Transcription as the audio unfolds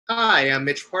Hi, I'm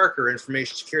Mitch Parker,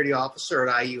 Information Security Officer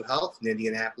at IU Health in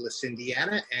Indianapolis,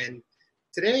 Indiana, and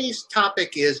today's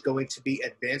topic is going to be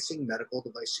advancing medical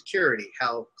device security,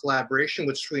 how collaboration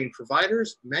with screening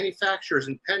providers, manufacturers,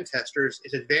 and pen testers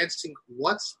is advancing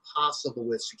what's possible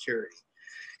with security.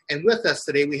 And with us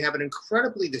today, we have an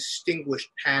incredibly distinguished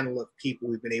panel of people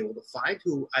we've been able to find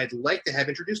who I'd like to have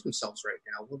introduce themselves right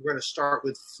now. We're going to start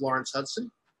with Florence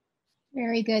Hudson.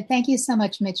 Very good. Thank you so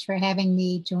much, Mitch, for having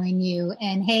me join you.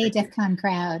 And hey, DEF CON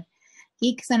crowd,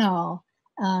 geeks and all,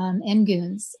 and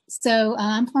goons. So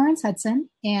I'm Florence Hudson,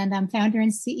 and I'm founder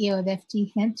and CEO of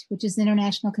FD Hint, which is an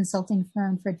international consulting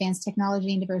firm for advanced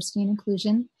technology and diversity and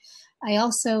inclusion. I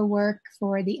also work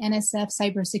for the NSF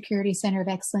Cybersecurity Center of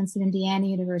Excellence at Indiana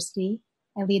University.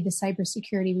 I lead the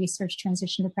Cybersecurity Research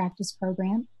Transition to Practice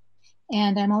program.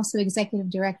 And I'm also executive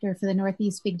director for the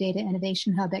Northeast Big Data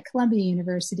Innovation Hub at Columbia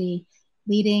University,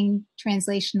 leading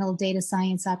translational data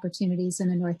science opportunities in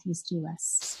the Northeast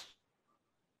US.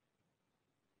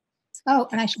 Oh,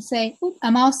 and I should say,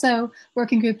 I'm also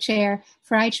working group chair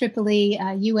for IEEE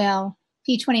UL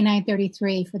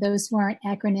P2933. For those who aren't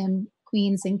acronym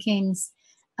queens and kings,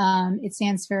 it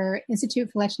stands for Institute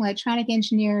for Electronic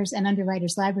Engineers and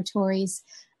Underwriters Laboratories.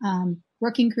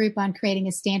 Working group on creating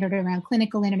a standard around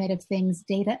clinical Internet of Things,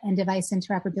 data and device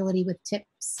interoperability with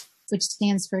TIPS, which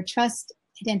stands for Trust,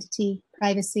 Identity,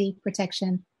 Privacy,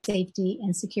 Protection, Safety,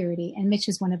 and Security. And Mitch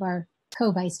is one of our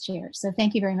co-vice chairs. So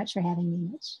thank you very much for having me,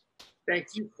 Mitch. Thank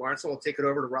you, Florence. We'll take it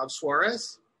over to Rob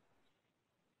Suarez.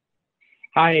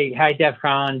 Hi, DEF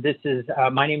CON.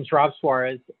 My name is Rob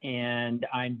Suarez, and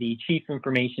I'm the Chief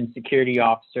Information Security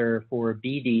Officer for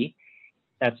BD.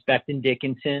 That's Becton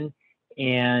Dickinson.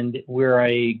 And we're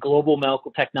a global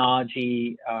medical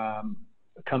technology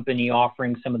company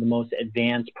offering some of the most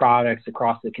advanced products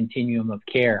across the continuum of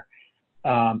care.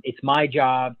 It's my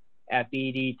job at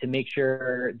BD to make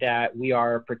sure that we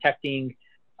are protecting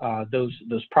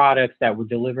those products, that we're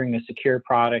delivering a secure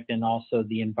product, and also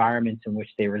the environments in which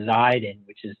they reside in,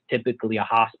 which is typically a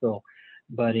hospital,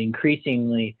 but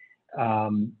increasingly,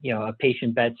 a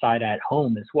patient bedside at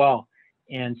home as well.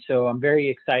 And so I'm very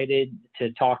excited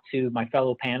to talk to my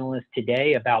fellow panelists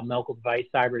today about medical device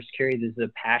cybersecurity. This is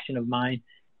a passion of mine.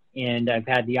 And I've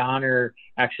had the honor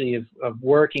actually of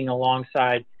working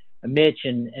alongside Mitch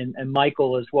and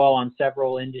Michael as well on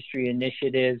several industry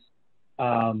initiatives.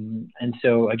 And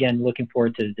so again, looking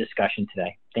forward to the discussion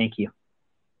today. Thank you.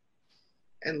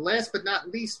 And last but not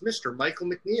least, Mr. Michael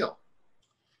McNeil.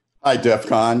 Hi, DEF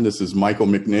CON. This is Michael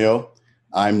McNeil.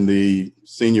 I'm the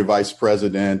Senior Vice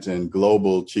President and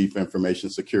Global Chief Information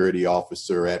Security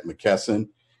Officer at McKesson,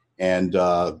 and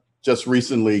just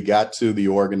recently got to the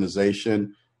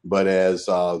organization, but as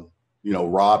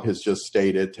Rob has just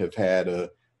stated, have had a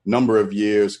number of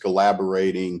years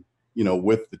collaborating,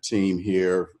 with the team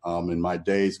here, and my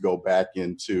days go back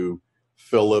into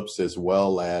Philips as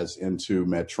well as into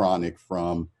Medtronic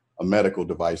from a medical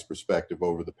device perspective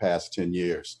over the past 10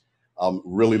 years. I'm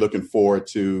really looking forward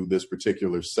to this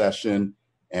particular session,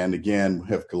 and again,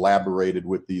 have collaborated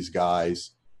with these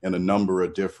guys in a number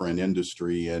of different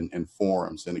industry and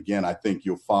forums. And again, I think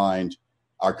you'll find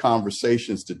our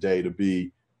conversations today to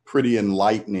be pretty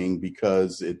enlightening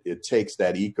because it takes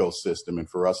that ecosystem and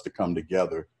for us to come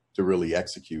together to really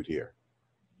execute here.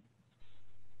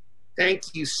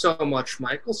 Thank you so much,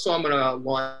 Michael. So I'm going to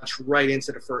launch right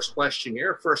into the first question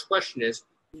here. First question is,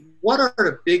 what are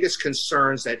the biggest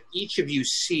concerns that each of you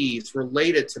sees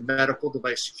related to medical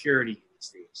device security these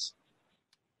days?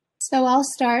 So I'll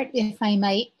start, if I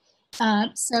might.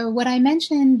 So what I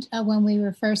mentioned when we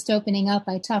were first opening up,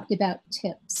 I talked about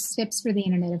TIPS for the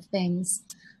Internet of Things.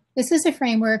 This is a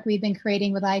framework we've been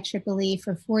creating with IEEE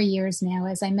for 4 years now.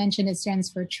 As I mentioned, it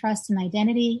stands for Trust and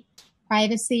Identity,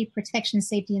 Privacy, Protection,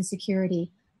 Safety, and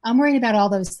Security. I'm worried about all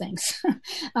those things.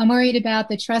 I'm worried about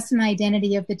the trust and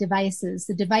identity of the devices,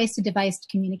 the device-to-device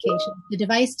communication, the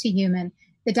device to human,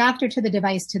 the doctor to the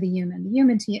device to the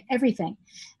human to everything.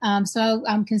 So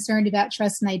I'm concerned about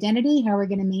trust and identity, how we're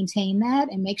going to maintain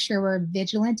that and make sure we're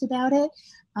vigilant about it.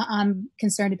 I'm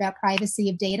concerned about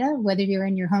privacy of data, whether you're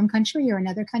in your home country or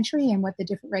another country, and what the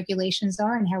different regulations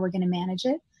are and how we're going to manage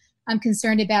it. I'm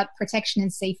concerned about protection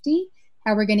and safety,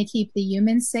 how we're going to keep the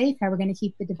humans safe, how we're going to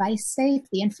keep the device safe,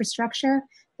 the infrastructure,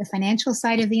 the financial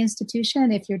side of the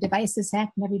institution. If your device is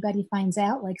hacked and everybody finds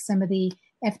out, like some of the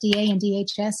FDA and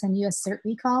DHS and US cert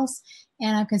recalls,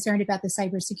 and I'm concerned about the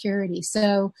cybersecurity.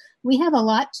 So we have a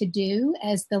lot to do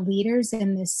as the leaders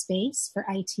in this space for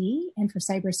IT and for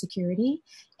cybersecurity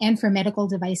and for medical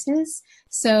devices.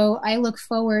 So I look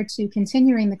forward to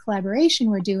continuing the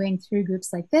collaboration we're doing through groups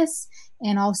like this,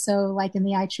 and also like in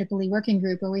the IEEE working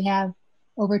group, where we have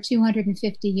over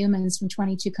 250 humans from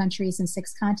 22 countries and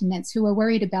 6 continents who are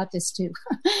worried about this too,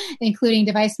 including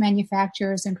device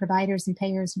manufacturers and providers and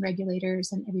payers and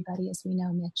regulators and everybody, as we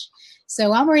know, Mitch.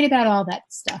 So I'm worried about all that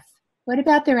stuff. What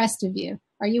about the rest of you?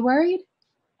 Are you worried?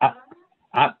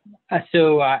 I'll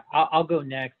go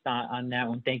next on that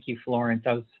one. Thank you, Florence.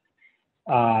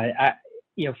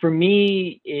 For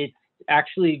me, it's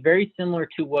actually very similar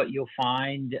to what you'll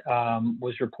find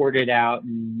was reported out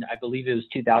in, I believe it was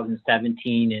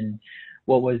 2017, in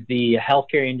what was the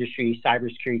Healthcare Industry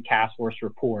Cybersecurity Task Force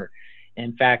report.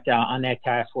 In fact, on that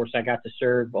task force, I got to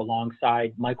serve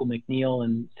alongside Michael McNeil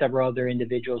and several other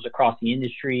individuals across the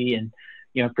industry, and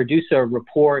produce a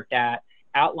report that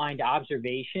outlined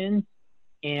observations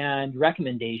and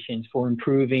recommendations for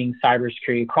improving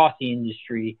cybersecurity across the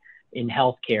industry in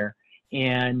healthcare.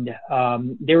 And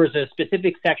there was a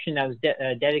specific section that was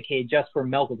dedicated just for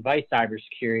medical device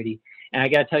cybersecurity. And I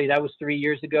got to tell you, that was 3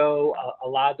 years ago. A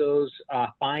lot of those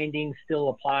findings still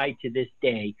apply to this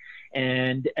day.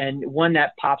 And one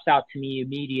that pops out to me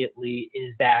immediately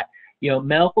is that,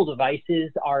 medical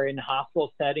devices are in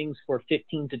hospital settings for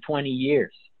 15 to 20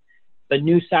 years, but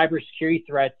new cybersecurity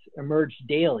threats emerge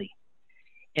daily.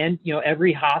 And,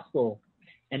 every hospital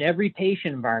and every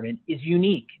patient environment is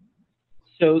unique.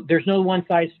 So there's no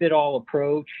one-size-fit-all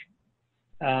approach.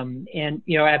 And,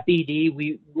 at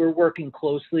BD, we're working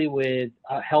closely with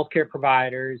healthcare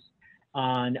providers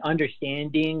on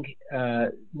understanding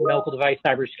medical device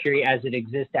cybersecurity as it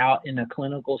exists out in a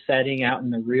clinical setting, out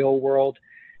in the real world.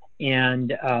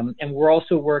 And we're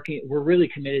also we're really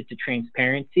committed to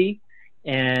transparency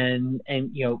and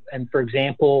for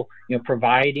example,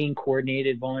 providing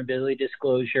coordinated vulnerability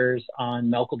disclosures on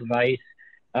medical device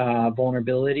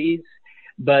vulnerabilities.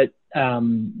 But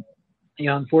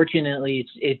unfortunately,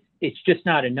 it's just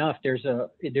not enough.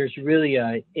 There's really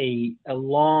a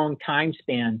long time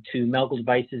span to medical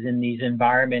devices in these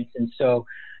environments, and so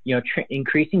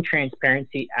increasing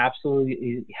transparency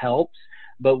absolutely helps.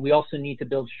 But we also need to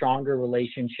build stronger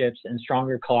relationships and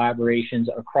stronger collaborations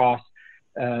across,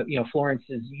 Florence,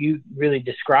 as you really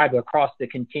described, across the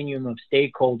continuum of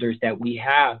stakeholders that we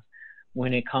have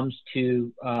when it comes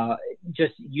to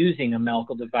just using a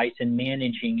medical device and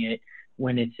managing it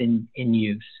when it's in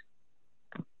use.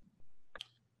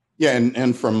 Yeah,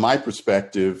 and from my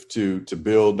perspective, to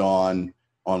build on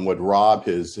what Rob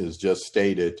has just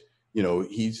stated,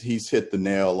 he's hit the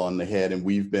nail on the head, and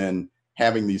we've been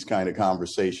having these kind of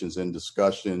conversations and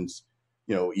discussions,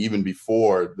 even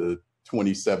before the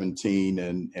 2017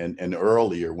 and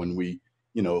earlier, when we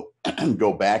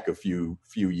go back a few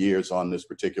years on this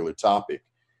particular topic.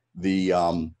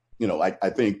 I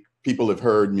think people have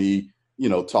heard me,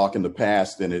 talk in the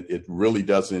past, and it really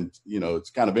doesn't,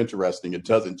 it's kind of interesting. It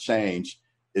doesn't change.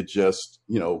 It just,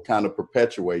 kind of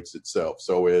perpetuates itself.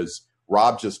 So as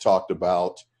Rob just talked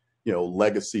about,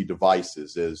 legacy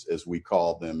devices, as we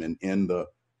call them, and in the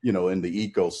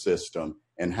ecosystem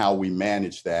and how we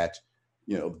manage that,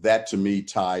 that to me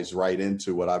ties right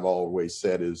into what I've always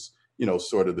said is,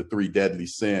 sort of the 3 deadly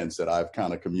sins that I've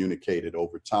kind of communicated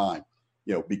over time.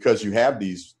 Because you have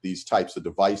these types of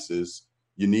devices,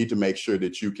 you need to make sure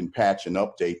that you can patch and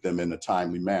update them in a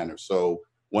timely manner. So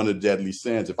one of the deadly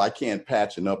sins, if I can't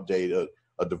patch and update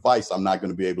a device, I'm not going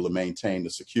to be able to maintain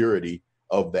the security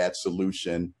of that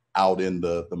solution out in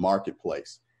the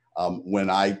marketplace. When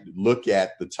I look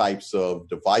at the types of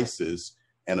devices,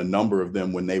 and a number of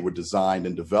them when they were designed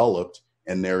and developed,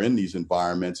 and they're in these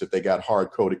environments, if they got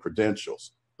hard-coded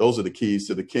credentials, those are the keys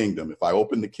to the kingdom. If I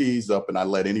open the keys up and I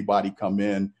let anybody come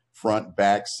in, front,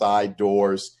 back, side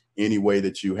doors, any way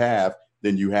that you have,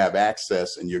 then you have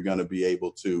access and you're going to be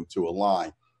able to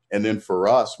align. And then for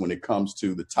us, when it comes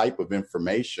to the type of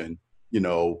information,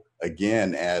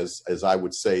 again, as I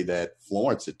would say that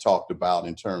Florence had talked about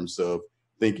in terms of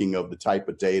thinking of the type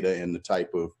of data and the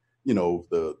type of,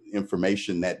 the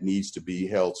information that needs to be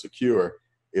held secure,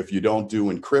 if you don't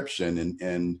do encryption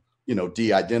and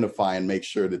de-identify and make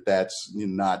sure that that's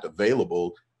not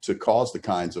available to cause the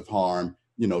kinds of harm,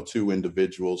 to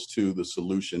individuals, to the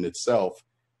solution itself,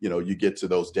 you get to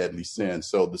those deadly sins.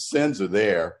 So the sins are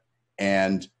there,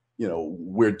 and,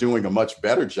 we're doing a much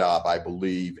better job, I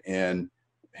believe, in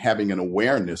having an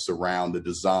awareness around the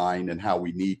design and how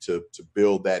we need to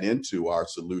build that into our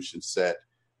solution set.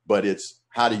 But it's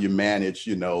how do you manage,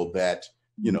 that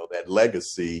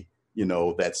legacy,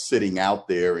 that's sitting out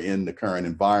there in the current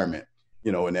environment,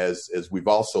 and as we've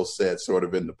also said sort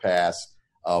of in the past,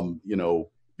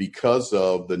 because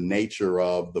of the nature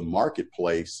of the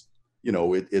marketplace,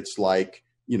 it's like,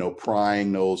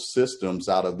 prying those systems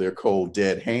out of their cold,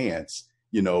 dead hands,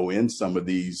 in some of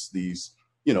these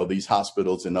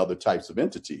hospitals and other types of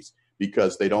entities,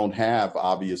 because they don't have,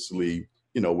 obviously,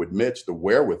 with Mitch, the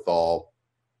wherewithal,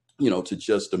 to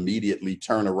just immediately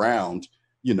turn around,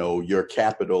 your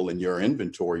capital and your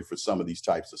inventory for some of these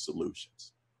types of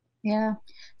solutions. Yeah,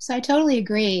 so I totally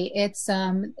agree. It's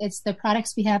the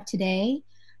products we have today.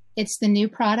 It's the new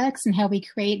products and how we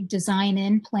create design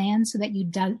in plans so that you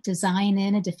design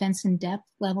in a defense in depth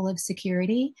level of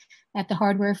security at the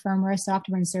hardware, firmware,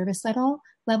 software, and service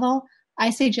level. I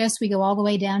suggest we go all the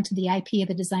way down to the IP of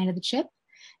the design of the chip.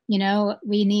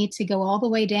 We need to go all the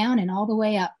way down and all the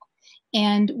way up.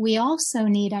 And we also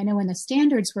need, I know in the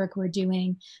standards work we're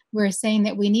doing, we're saying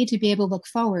that we need to be able to look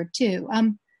forward too.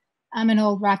 I'm an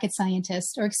old rocket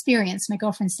scientist, or experienced. My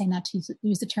girlfriend's saying not to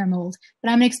use the term old,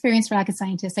 but I'm an experienced rocket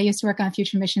scientist. I used to work on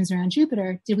future missions around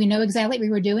Jupiter. Did we know exactly what we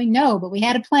were doing? No, but we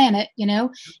had a planet,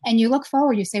 and you look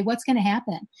forward, you say, what's going to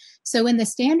happen? So in the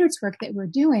standards work that we're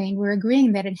doing, we're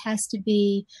agreeing that it has to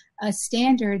be a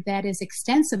standard that is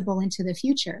extensible into the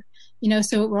future.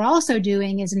 So what we're also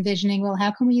doing is envisioning, well,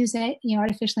 how can we use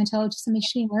artificial intelligence and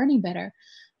machine learning better?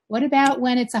 What about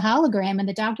when it's a hologram and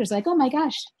the doctor's like, oh my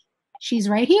gosh, she's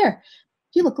right here.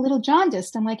 You look a little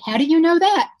jaundiced. I'm like, how do you know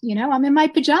that? I'm in my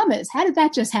pajamas. How did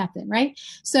that just happen, right?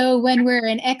 So when we're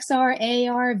in XR,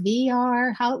 AR,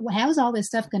 VR, how's all this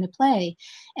stuff going to play?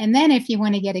 And then if you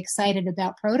want to get excited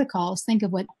about protocols, think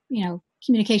of what,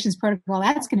 communications protocol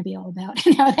that's going to be all about,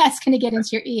 and how that's going to get into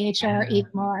your EHR,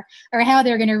 EMR, or how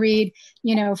they're going to read,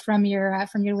 from your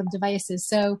little devices.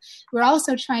 So we're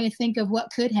also trying to think of what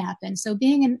could happen. So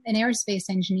being an aerospace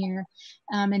engineer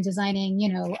and designing,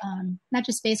 not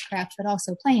just spacecraft, but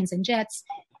also planes and jets,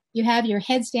 you have your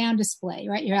heads down display,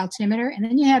 right? Your altimeter, and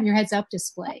then you have your heads up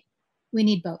display. We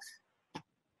need both.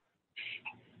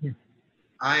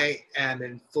 I am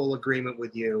in full agreement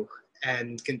with you,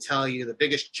 and can tell you the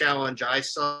biggest challenge I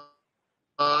saw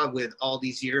with all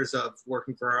these years of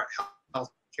working for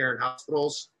healthcare and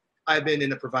hospitals. I've been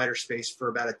in the provider space for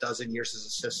about a dozen years as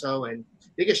a CISO, and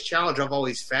biggest challenge I've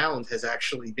always found has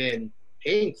actually been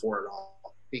paying for it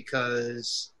all,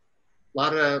 because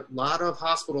a lot of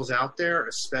hospitals out there,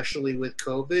 especially with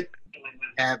COVID,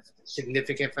 have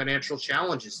significant financial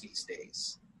challenges these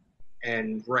days.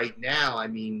 And right now,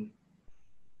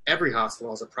 every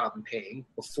hospital has a problem paying.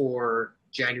 Before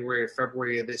January or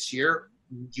February of this year,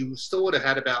 you still would have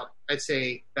had about half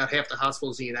the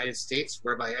hospitals in the United States,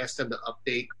 whereby I asked them to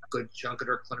update a good chunk of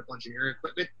their clinical engineering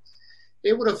equipment.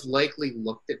 They would have likely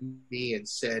looked at me and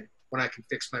said, when I can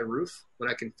fix my roof, when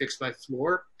I can fix my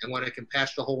floor, and when I can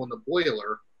patch the hole in the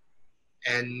boiler,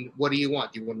 and what do you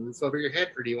want? Do you want a roof over your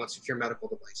head, or do you want secure medical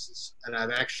devices? And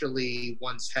I've actually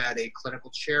once had a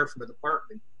clinical chair from a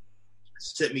department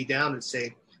sit me down and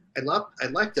say,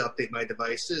 I'd like to update my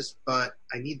devices, but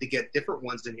I need to get different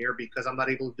ones in here because I'm not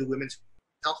able to do women's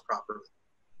health properly.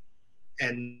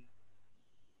 And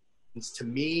to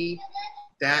me,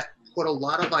 that put a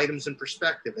lot of items in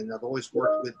perspective. And I've always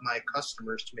worked with my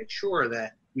customers to make sure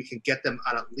that we can get them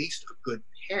on at least a good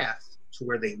path to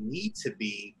where they need to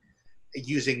be,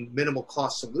 using minimal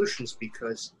cost solutions,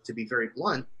 because, to be very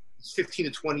blunt, it's 15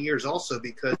 to 20 years also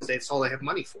because that's all they have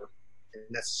money for. And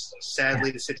that's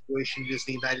sadly the situation in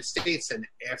the United States. And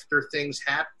after things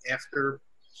happen, after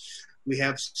we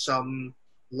have some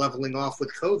leveling off with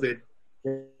COVID,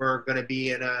 we're going to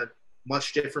be in a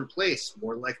much different place,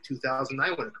 more like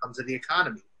 2009 when it comes to the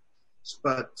economy.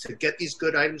 But to get these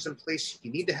good items in place,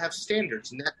 you need to have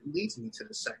standards. And that leads me to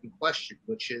the second question,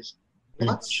 which is,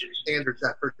 what standards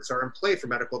efforts are in play for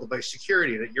medical device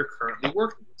security that you're currently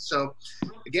working with? So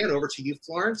again, over to you,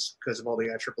 Florence, because of all the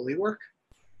IEEE work.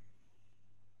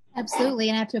 Absolutely,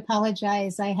 and I have to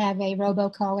apologize. I have a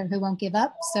robocaller who won't give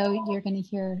up, so you're going to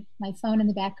hear my phone in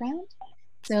the background.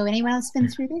 So anyone else been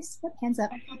through this? Yep, hands up.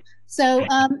 So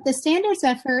the standards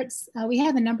efforts, we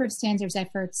have a number of standards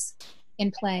efforts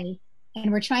in play,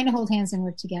 and we're trying to hold hands and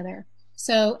work together.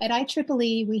 So at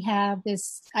IEEE, we have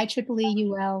this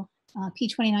IEEE UL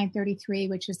P2933,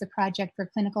 which is the project for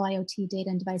clinical IoT data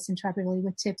and device interoperability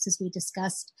with TIPS, as we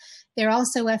discussed. There are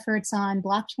also efforts on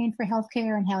blockchain for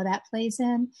healthcare and how that plays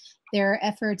in. There are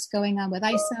efforts going on with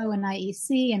ISO and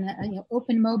IEC and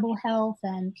open mobile health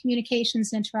and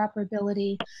communications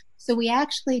interoperability. So we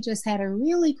actually just had a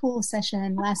really cool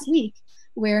session last week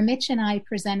where Mitch and I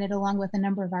presented, along with a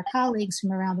number of our colleagues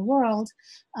from around the world,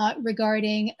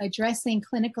 regarding addressing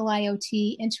clinical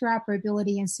IoT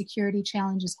interoperability and security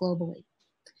challenges globally.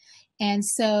 And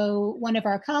so one of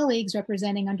our colleagues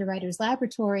representing Underwriters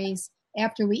Laboratories,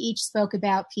 after we each spoke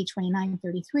about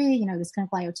P2933, this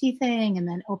clinical IoT thing, and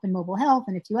then open mobile health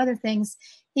and a few other things,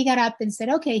 he got up and said,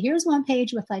 okay, here's one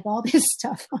page with like all this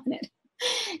stuff on it.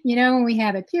 We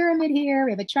have a pyramid here,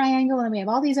 we have a triangle, and we have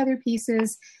all these other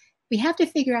pieces. we have to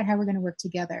figure out how we're going to work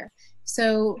together.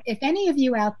 So if any of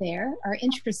you out there are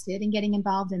interested in getting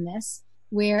involved in this,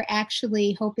 we're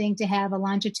actually hoping to have a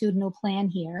longitudinal plan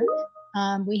here.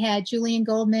 We had Julian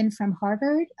Goldman from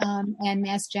Harvard and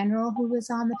Mass General who was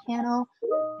on the panel.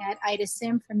 We had Ida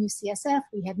Sim from UCSF.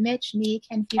 We had Mitch, me,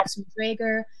 Ken Fuchs from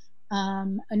Draeger,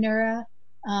 Anura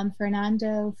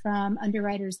Fernando from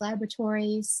Underwriters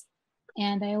Laboratories,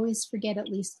 and I always forget at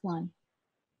least one.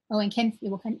 Oh, and Ken,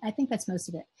 I think that's most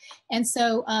of it. And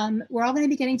so we're all going to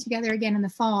be getting together again in the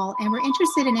fall, and we're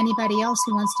interested in anybody else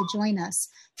who wants to join us.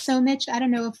 So Mitch, I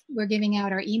don't know if we're giving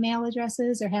out our email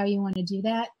addresses or how you want to do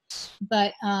that,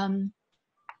 but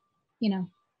you know,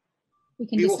 we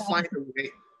can decide.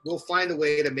 We'll find a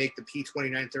way to make the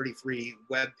P2933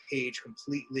 web page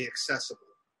completely accessible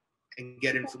and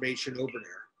get information over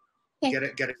there. Okay.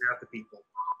 Get it out to people.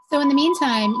 So in the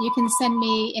meantime, you can send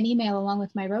me an email along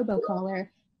with my robocaller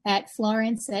at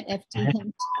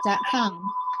florence@fdhint.com.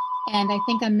 And I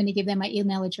think I'm going to give them my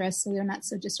email address so they're not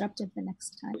so disruptive the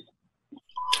next time.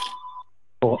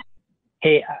 Cool.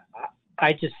 Hey,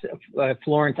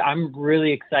 Florence, I'm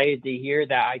really excited to hear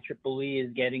that IEEE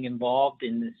is getting involved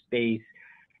in this space.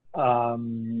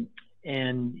 And,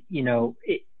 you know,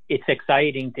 it's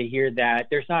exciting to hear that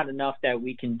there's not enough that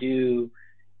we can do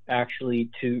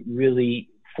actually to really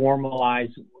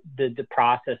formalize the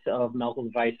process of medical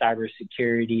device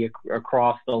cybersecurity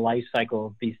across the life cycle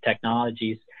of these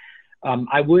technologies.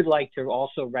 I would like to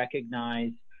also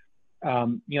recognize,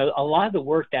 you know, a lot of the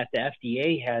work that the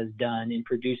FDA has done in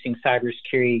producing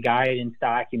cybersecurity guidance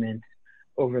documents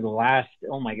over the last,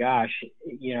 oh my gosh,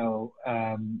 you know,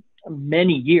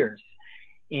 many years.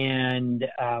 And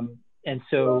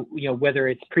so, you know, whether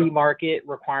it's pre-market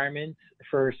requirements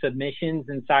for submissions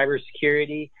in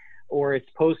cybersecurity or it's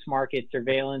post-market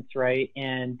surveillance, right,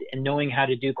 and knowing how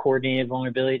to do coordinated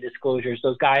vulnerability disclosures,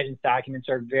 those guidance documents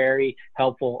are very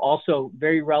helpful. Also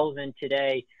very relevant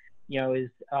today, you know, is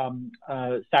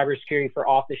cybersecurity for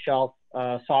off-the-shelf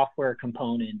software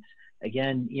components.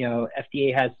 Again, you know,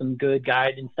 FDA has some good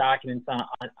guidance documents on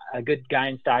a good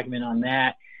guidance document on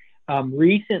that.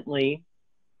 Recently,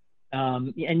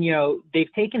 and, you know,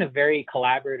 they've taken a very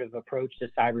collaborative approach to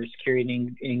cybersecurity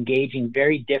and engaging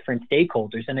very different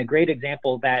stakeholders. And a great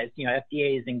example of that is, you know,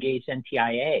 FDA has engaged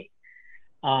NTIA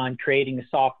on creating a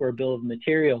software bill of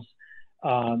materials,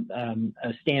 a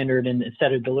standard and a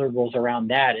set of deliverables around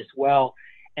that as well.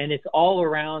 And it's all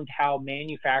around how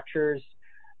manufacturers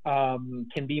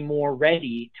can be more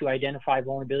ready to identify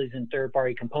vulnerabilities in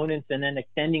third-party components and then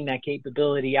extending that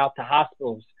capability out to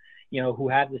hospitals, you know, who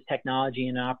have this technology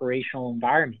in an operational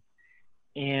environment.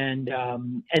 And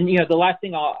you know, the last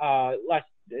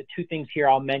two things here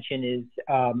I'll mention is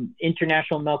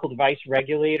International Medical Device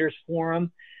Regulators Forum.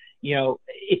 You know,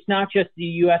 it's not just the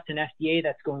US and FDA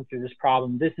that's going through this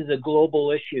problem. This is a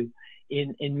global issue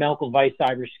in medical device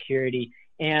cybersecurity.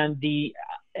 And the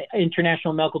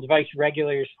International Medical Device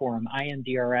Regulators Forum,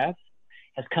 IMDRF,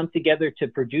 has come together to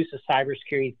produce a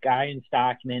cybersecurity guidance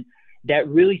document that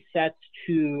really sets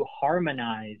to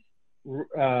harmonize,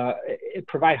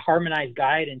 provide harmonized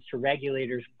guidance to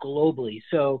regulators globally.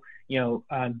 So, you know,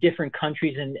 different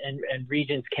countries and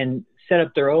regions can set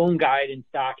up their own guidance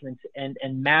documents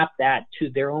and map that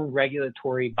to their own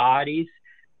regulatory bodies.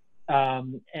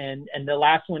 And the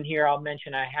last one here I'll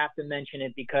mention, I have to mention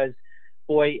it because,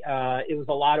 boy, it was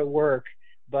a lot of work,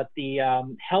 but the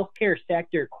Healthcare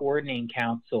Sector Coordinating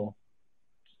Council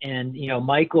and, you know,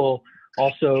 Michael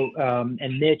also,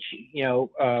 and Mitch, you know,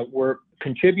 were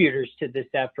contributors to this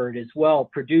effort as well,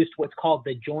 produced what's called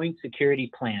the Joint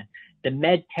Security Plan, the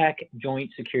MedTech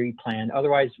Joint Security Plan,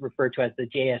 otherwise referred to as the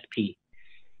JSP.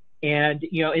 And,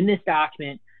 you know, in this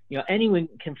document, you know, anyone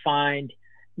can find,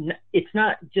 it's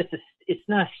not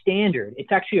standard,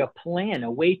 it's actually a plan,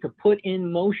 a way to put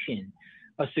in motion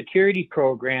a security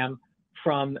program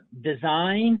from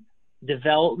design,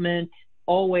 development,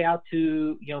 all the way out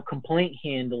to, you know, complaint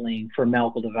handling for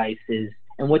medical devices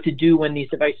and what to do when these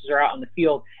devices are out in the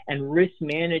field, and risk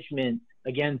management,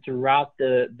 again, throughout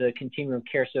the continuum of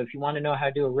care. So if you want to know how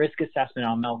to do a risk assessment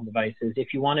on medical devices,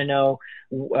 if you want to know,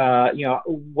 you know,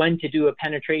 when to do a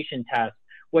penetration test,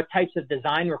 what types of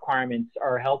design requirements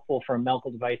are helpful for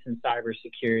medical device and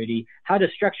cybersecurity, how to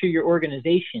structure your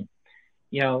organization,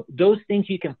 you know, those things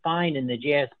you can find in the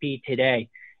JSP today.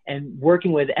 And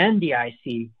working with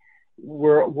NDIC,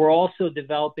 we're also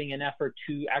developing an effort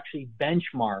to actually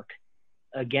benchmark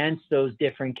against those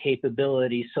different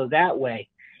capabilities. So that way,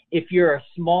 if you're a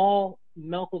small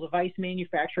medical device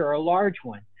manufacturer or a large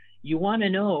one, you want to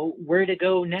know where to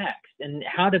go next and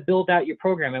how to build out your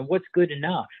program and what's good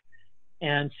enough.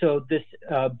 And so this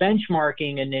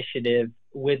benchmarking initiative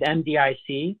with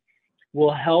MDIC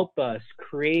will help us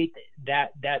create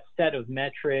that set of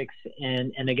metrics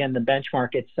and again, the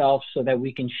benchmark itself, so that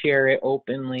we can share it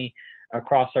openly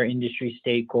across our industry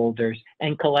stakeholders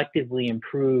and collectively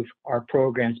improve our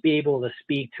programs, be able to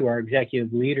speak to our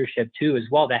executive leadership too as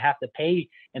well, that have to pay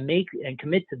and make and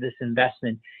commit to this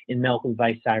investment in medical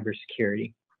device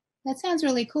cybersecurity. That sounds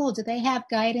really cool. Do they have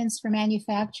guidance for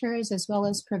manufacturers as well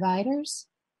as providers?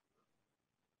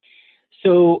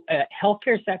 So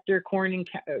Healthcare Sector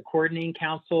Coordinating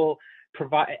Council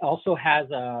also has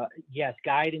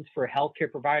guidance for healthcare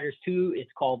providers too. It's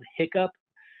called HICCUP,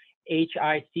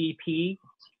 HICP.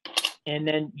 And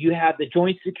then you have the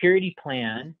Joint Security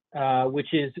Plan,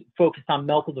 which is focused on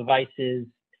medical devices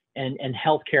and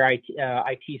healthcare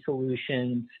IT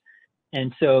solutions.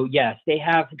 And so, yes, they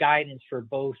have guidance for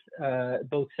both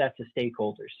sets of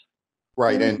stakeholders.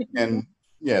 Right. And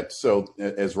yeah, so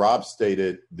as Rob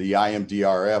stated, the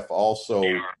IMDRF also,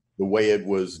 the way it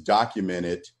was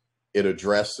documented, it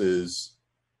addresses,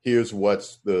 here's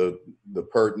what's the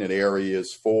pertinent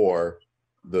areas for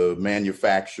the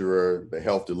manufacturer, the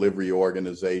health delivery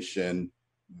organization,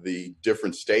 the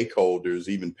different stakeholders,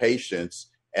 even patients,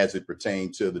 as it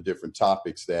pertained to the different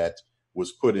topics that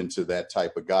was put into that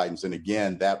type of guidance. And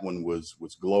again, that one was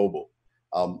global.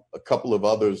 A couple of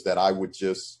others that I would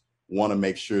just want to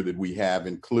make sure that we have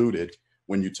included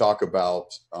when you talk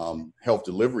about health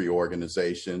delivery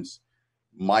organizations.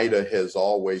 MITA has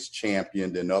always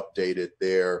championed and updated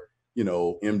their,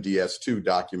 MDS2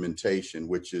 documentation,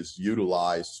 which is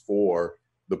utilized for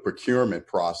the procurement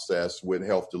process with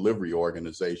health delivery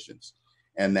organizations.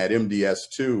 And that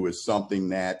MDS2 is something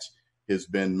that has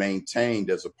been maintained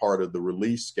as a part of the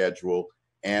release schedule,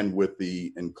 and with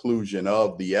the inclusion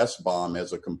of the SBOM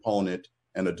as a component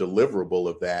and a deliverable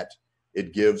of that,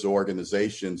 it gives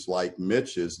organizations like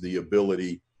Mitch's the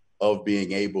ability of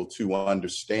being able to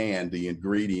understand the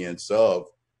ingredients of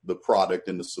the product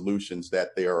and the solutions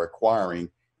that they are acquiring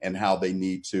and how they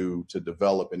need to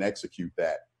develop and execute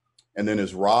that. And then,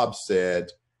 as Rob said,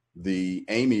 the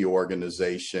AMI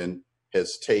organization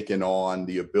has taken on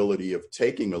the ability of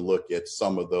taking a look at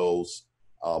some of those,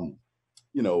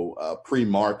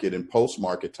 pre-market and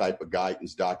post-market type of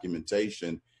guidance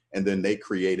documentation. And then they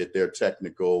created their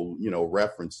technical,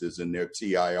 references in their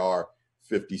TIR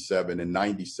 57 and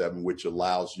 97, which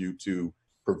allows you to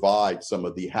provide some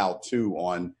of the how-to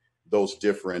on those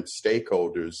different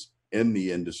stakeholders in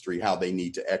the industry, how they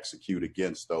need to execute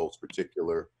against those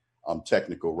particular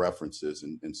technical references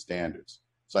and standards.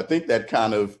 So I think that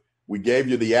kind of, we gave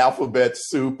you the alphabet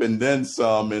soup and then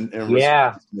some in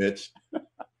response, Mitch.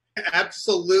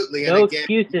 Absolutely. No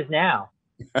excuses now.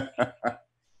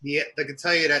 Yeah, I can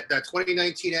tell you that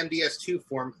 2019 MDS2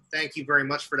 form, thank you very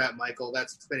much for that, Michael.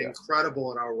 That's been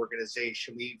incredible in our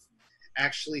organization. We've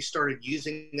actually started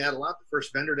using that a lot. The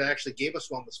first vendor that actually gave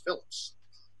us one was Philips.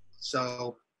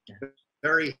 So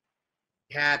very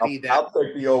happy I'll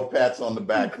take the old pats on the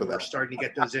back for that. We're starting to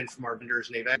get those in from our vendors,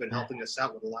 and they've been helping us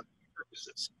out with a lot of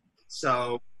purposes.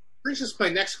 So brings us to my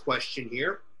next question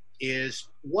here is,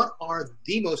 what are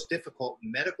the most difficult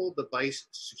medical device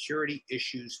security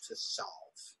issues to solve?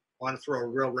 I want to throw a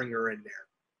real ringer in there.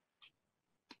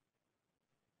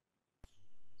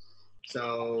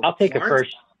 So I'll take it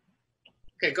first.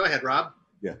 Okay, go ahead, Rob.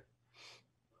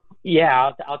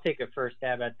 Yeah, I'll take a first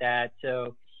stab at that.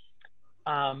 So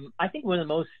I think one of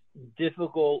the most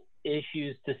difficult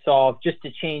issues to solve, just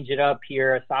to change it up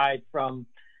here, aside from,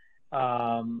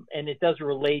 and it does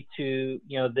relate to,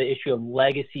 the issue of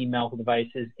legacy medical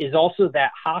devices, is also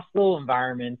that hospital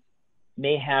environments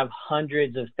may have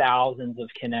hundreds of thousands of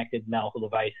connected medical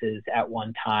devices at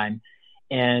one time,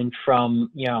 and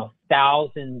from,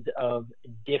 thousands of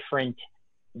different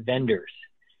vendors.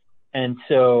 And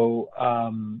so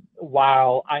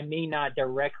while I may not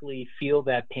directly feel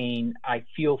that pain, I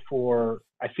feel for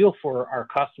our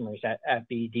customers at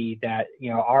BD that,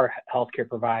 are healthcare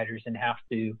providers and have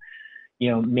to,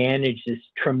 manage this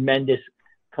tremendous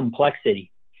complexity.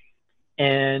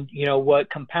 And, what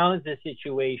compounds the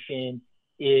situation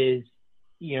is,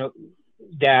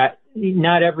 that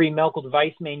not every medical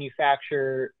device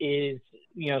manufacturer is,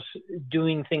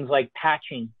 doing things like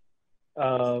patching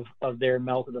of their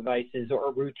medical devices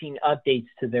or routine updates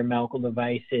to their medical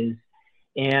devices.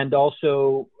 And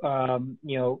also,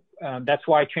 that's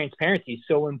why transparency is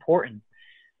so important,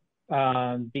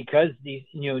 because these,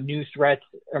 new threats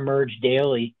emerge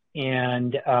daily.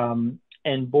 And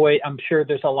boy, I'm sure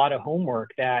there's a lot of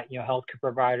homework that, healthcare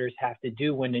providers have to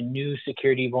do when a new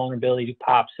security vulnerability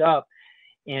pops up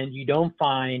and you don't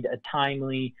find a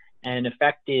timely and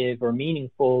effective or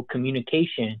meaningful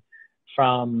communication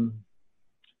from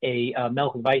a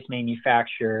medical device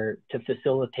manufacturer to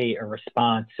facilitate a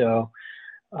response. So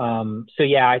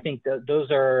yeah, I think those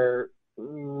are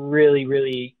really,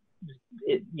 really,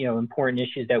 important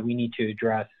issues that we need to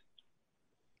address.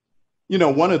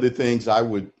 One of the things I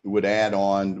would add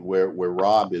on where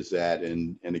Rob is at,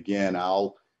 and again,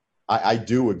 I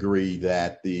do agree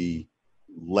that the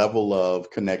level of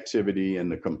connectivity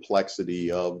and the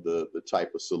complexity of the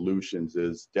type of solutions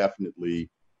is definitely,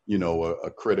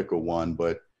 a critical one.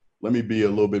 But let me be a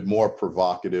little bit more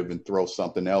provocative and throw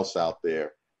something else out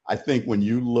there. I think when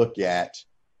you look at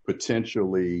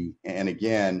potentially, and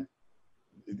again,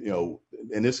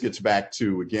 and this gets back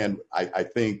to, again, I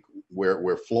think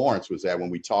where Florence was at when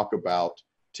we talk about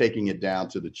taking it down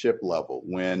to the chip level,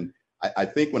 when I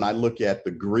think when I look at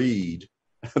the greed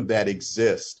that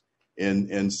exists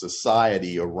in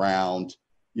society around,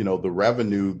 the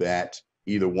revenue that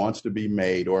either wants to be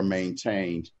made or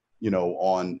maintained,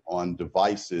 on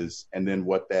devices, and then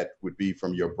what that would be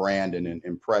from your brand and an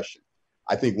impression.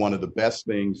 I think one of the best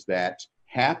things that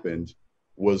happened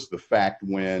was the fact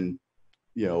when,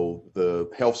 the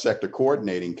Health Sector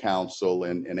Coordinating Council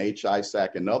and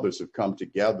HISAC and others have come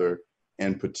together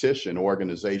and petition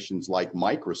organizations like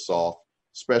Microsoft,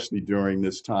 especially during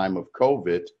this time of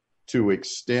COVID, to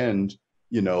extend,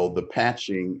 the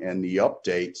patching and the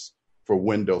updates for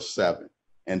Windows 7,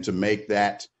 and to make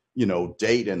that,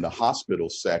 date in the hospital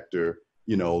sector,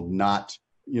 not,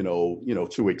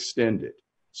 to extend it.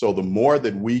 So the more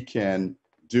that we can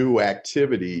do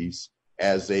activities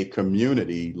as a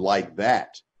community like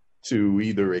that to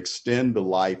either extend the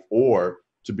life or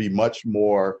to be much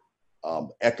more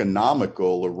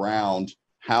economical around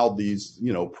how these,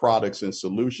 products and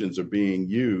solutions are being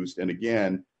used. And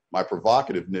again, my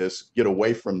provocativeness, get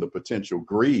away from the potential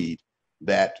greed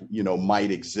that,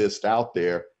 might exist out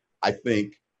there. I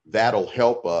think that'll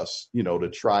help us, to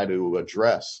try to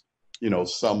address,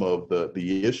 some of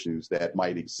the issues that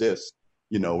might exist,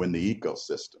 in the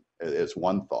ecosystem, as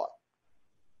one thought.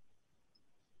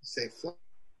 Say,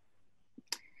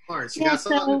 Florence,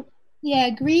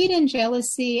 greed and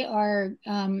jealousy are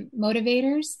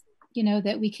motivators,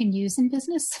 that we can use in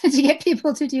business to get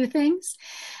people to do things.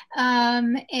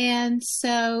 And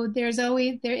so there's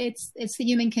always it's the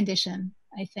human condition,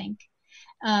 I think.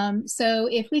 So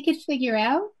if we could figure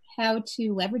out how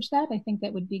to leverage that, I think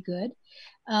that would be good.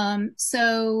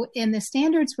 So in the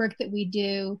standards work that we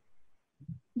do,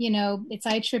 it's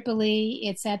IEEE,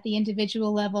 it's at the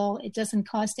individual level. It doesn't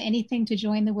cost anything to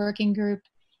join the working group.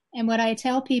 And what I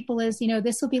tell people is,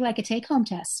 this will be like a take-home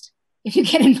test if you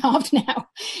get involved now,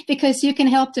 because you can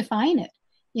help define it,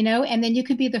 and then you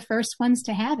could be the first ones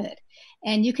to have it.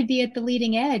 And you could be at the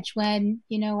leading edge. When,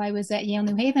 I was at Yale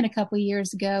New Haven a couple of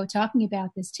years ago talking about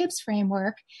this TIPS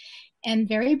framework, and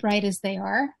very bright as they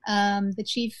are, the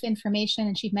chief information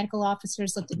and chief medical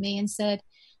officers looked at me and said,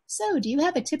 so do you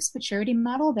have a TIPS maturity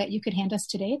model that you could hand us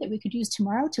today that we could use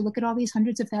tomorrow to look at all these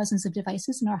hundreds of thousands of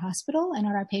devices in our hospital and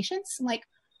on our patients? I'm like,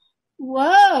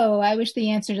 whoa, I wish the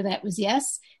answer to that was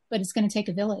yes, but it's going to take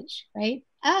a village, right?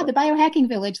 The biohacking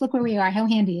village, look where we are. How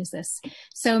handy is this?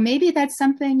 So maybe that's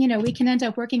something, we can end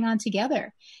up working on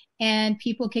together, and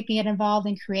people can get involved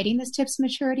in creating this TIPS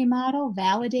maturity model,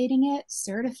 validating it,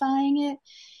 certifying it.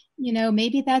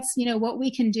 Maybe that's, what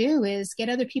we can do is get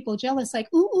other people jealous,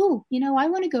 like, ooh, I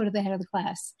want to go to the head of the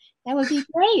class. That would be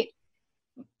great.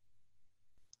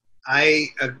 I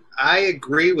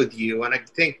agree with you, and I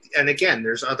think, and again,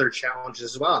 there's other challenges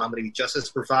as well. And I'm going to be just as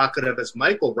provocative as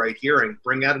Michael right here and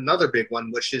bring out another big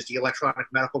one, which is the electronic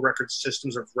medical record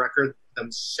systems of record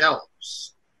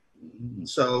themselves. Mm-hmm.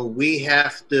 So we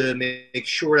have to make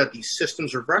sure that these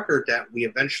systems of record that we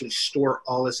eventually store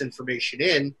all this information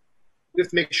in, we have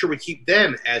to make sure we keep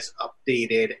them as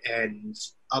updated and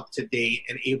up to date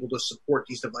and able to support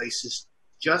these devices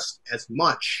just as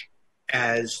much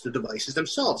as the devices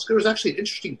themselves. There was actually an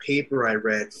interesting paper I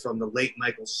read from the late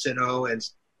Michael Sino and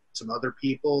some other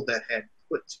people that had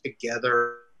put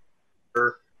together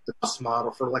the cost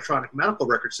model for electronic medical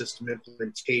record system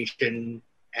implementation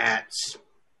at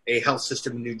a health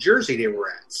system in New Jersey they were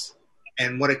at.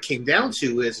 And what it came down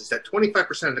to is that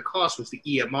 25% of the cost was the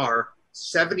EMR,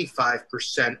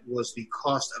 75% was the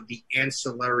cost of the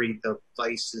ancillary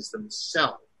devices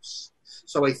themselves.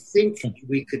 So I think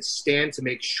we could stand to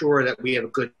make sure that we have a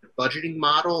good budgeting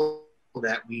model,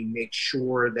 that we make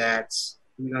sure that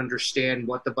we understand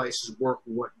what devices work,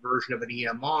 what version of an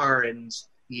EMR, and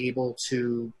be able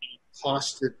to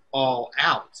cost it all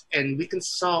out. And we can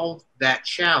solve that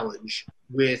challenge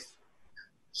with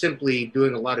simply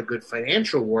doing a lot of good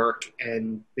financial work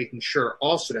and making sure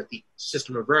also that the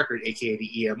system of record, aka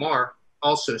the EMR,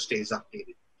 also stays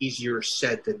updated. Easier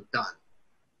said than done.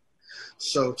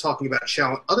 So talking about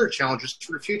other challenges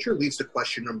for the future leads to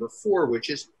question number 4, which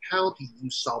is how do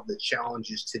you solve the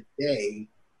challenges today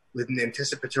with an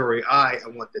anticipatory eye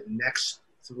on what the next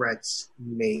threats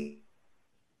may be?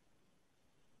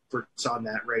 On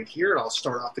that right here. I'll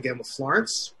start off again with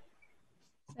Florence.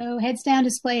 So heads down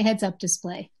display, heads up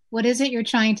display. What is it you're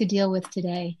trying to deal with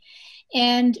today?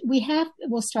 And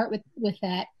we'll start with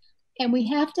that. And we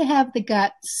have to have the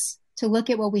guts to look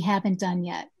at what we haven't done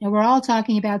yet. And we're all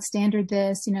talking about standard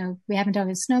this, we haven't done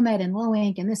with SNOMED and low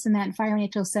ink and this and that and Fire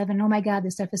and HL7. Oh my God,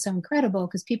 this stuff is so incredible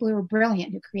because people who were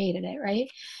brilliant who created it, right?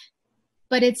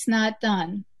 But it's not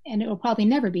done. And it will probably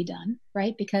never be done,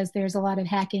 right? Because there's a lot of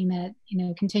hacking that,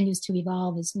 continues to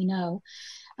evolve, as we know.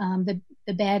 The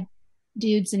bad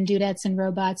dudes and dudettes and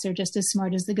robots are just as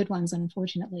smart as the good ones,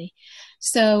 unfortunately.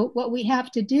 So what we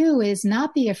have to do is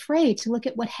not be afraid to look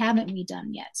at what haven't we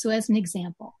done yet. So as an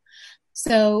example,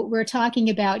 so we're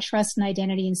talking about trust and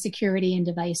identity and security in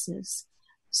devices.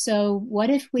 So what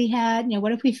if we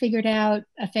figured out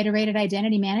a federated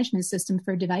identity management system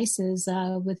for devices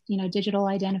with, digital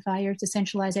identifiers,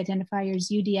 decentralized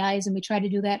identifiers, UDIs, and we try to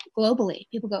do that globally?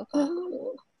 People go,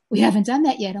 oh, we haven't done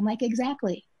that yet. I'm like,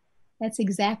 exactly. That's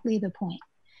exactly the point.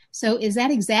 So is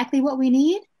that exactly what we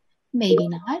need? Maybe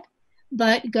not,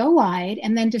 but go wide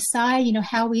and then decide,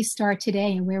 how we start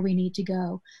today and where we need to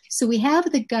go. So we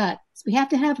have the guts. We have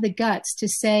to have the guts to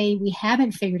say we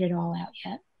haven't figured it all out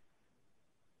yet.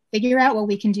 Figure out what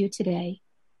we can do today,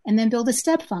 and then build a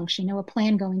step function, a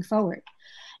plan going forward.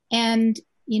 And,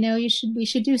 we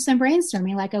should do some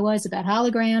brainstorming like I was about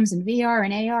holograms and VR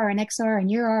and AR and XR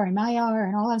and UR and MyR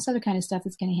and all this other kind of stuff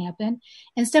that's going to happen,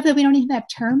 and stuff that we don't even have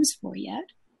terms for yet.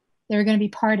 They're going to be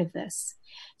part of this.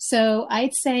 So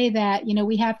I'd say that,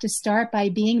 we have to start by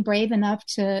being brave enough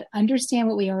to understand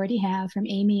what we already have from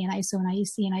AMI and ISO and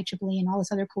IEC and IEEE and all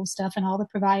this other cool stuff and all the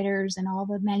providers and all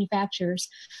the manufacturers.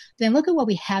 Then look at what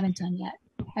we haven't done yet.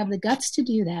 Have the guts to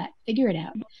do that, figure it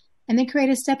out, and then create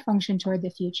a step function toward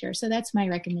the future. So that's my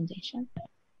recommendation.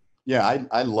 Yeah,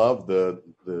 I love the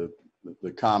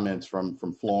comments from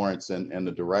Florence and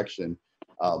the direction.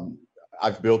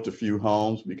 I've built a few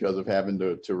homes because of having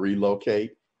to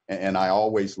relocate. And I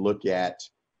always look at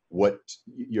what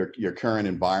your current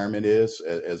environment is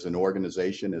as an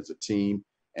organization, as a team.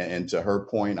 And to her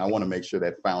point, I want to make sure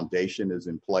that foundation is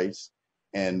in place.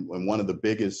 And one of the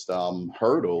biggest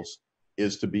hurdles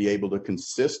is to be able to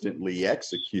consistently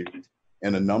execute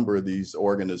in a number of these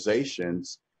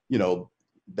organizations,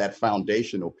 that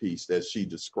foundational piece that she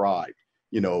described,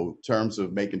 in terms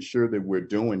of making sure that we're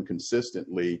doing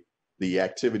consistently the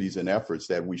activities and efforts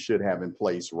that we should have in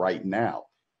place right now.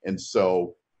 And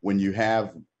so when you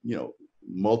have,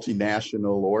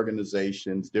 multinational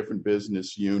organizations, different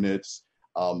business units,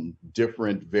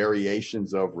 different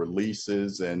variations of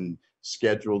releases and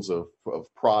schedules of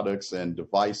products and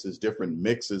devices, different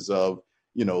mixes of,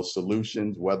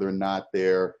 solutions, whether or not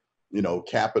they're,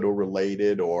 capital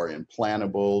related or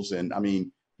implantables. And I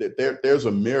mean, there's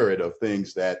a myriad of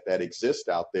things that exist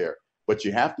out there, but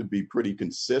you have to be pretty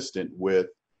consistent with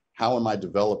how am I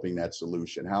developing that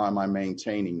solution? How am I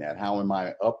maintaining that? How am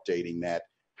I updating that?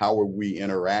 How are we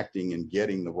interacting and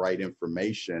getting the right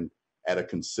information at a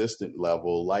consistent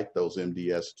level, like those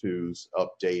MDS2s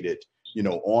updated,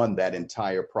 on that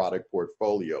entire product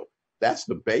portfolio? That's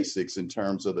the basics in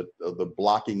terms of the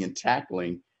blocking and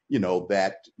tackling,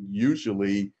 that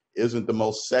usually isn't the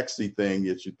most sexy thing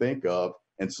that you think of,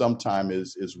 and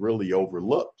sometimes is really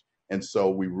overlooked. And so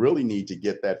we really need to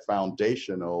get that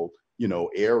foundational,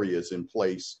 areas in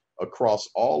place across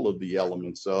all of the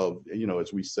elements of,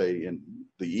 as we say in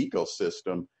the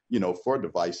ecosystem, for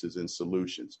devices and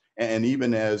solutions. And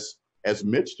even as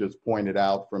Mitch just pointed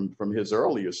out from his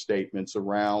earlier statements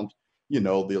around,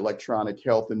 the electronic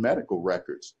health and medical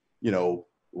records,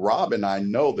 Rob and I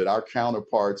know that our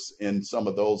counterparts in some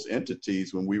of those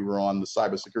entities, when we were on the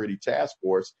cybersecurity task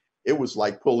force, it was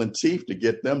like pulling teeth to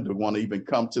get them to want to even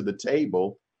come to the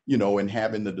table, and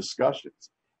having the discussions.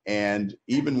 And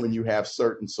even when you have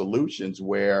certain solutions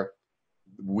where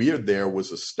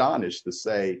was astonished to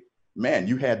say, man,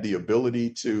 you had the ability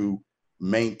to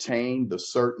maintain the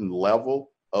certain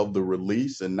level of the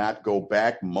release and not go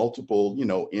back multiple,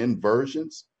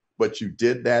 inversions, but you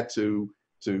did that to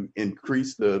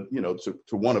increase the,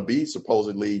 to want to be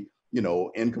supposedly,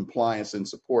 in compliance and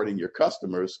supporting your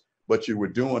customers, but you were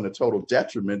doing a total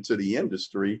detriment to the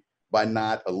industry by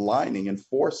not aligning and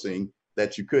forcing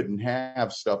that you couldn't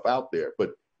have stuff out there.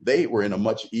 But they were in a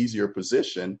much easier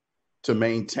position to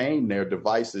maintain their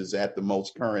devices at the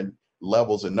most current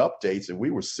levels and updates. And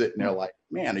we were sitting there like,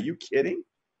 man, are you kidding?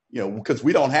 Because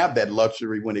we don't have that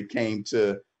luxury when it came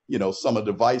to, some of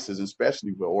the devices,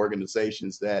 especially for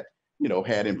organizations that,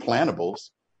 had implantables,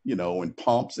 and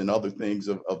pumps and other things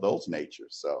of those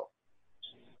natures. So.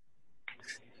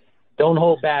 Don't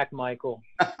hold back, Michael.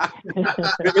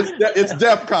 it's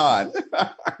DEF CON.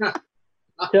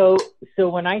 So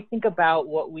when I think about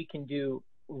what we can do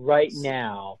right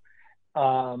now,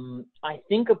 I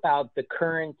think about the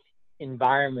current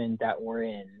environment that we're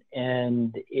in,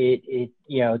 and it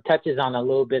touches on a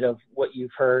little bit of what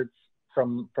you've heard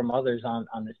from others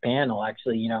on this panel.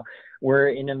 Actually, we're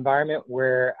in an environment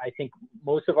where I think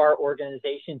most of our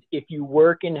organizations, if you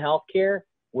work in healthcare,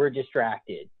 we're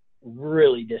distracted,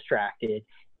 really distracted.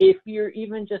 If you're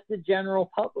even just the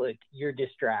general public, you're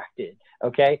distracted.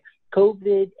 Okay.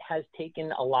 COVID has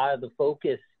taken a lot of the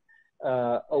focus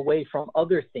away from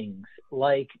other things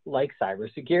like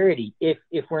cybersecurity.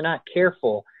 If we're not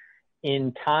careful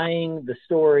in tying the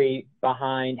story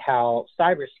behind how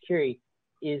cybersecurity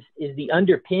is the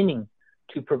underpinning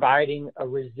to providing a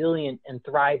resilient and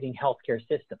thriving healthcare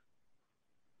system.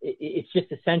 It's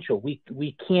just essential.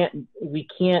 We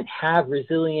can't have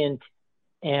resilient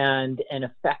and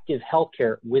effective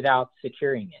healthcare without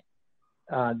securing it.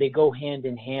 They go hand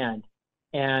in hand.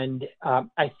 And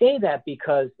I say that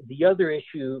because the other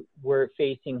issue we're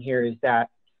facing here is that,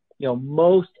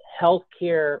 most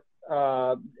healthcare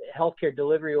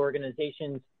delivery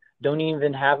organizations don't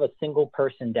even have a single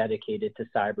person dedicated to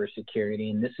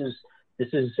cybersecurity. And this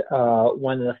is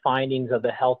one of the findings of the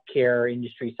Healthcare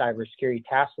Industry Cybersecurity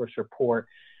Task Force report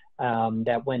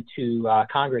that went to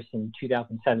Congress in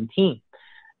 2017.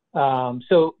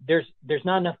 So there's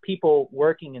not enough people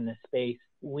working in this space.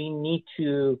 We need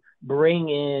to bring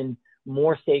in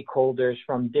more stakeholders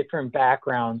from different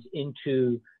backgrounds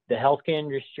into the healthcare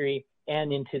industry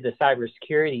and into the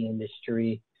cybersecurity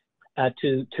industry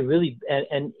to really,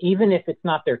 and even if it's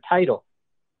not their title,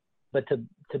 but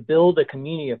to build a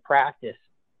community of practice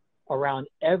around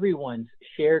everyone's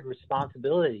shared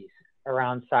responsibilities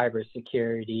around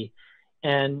cybersecurity.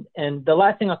 And the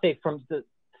last thing I'll say, from the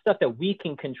stuff that we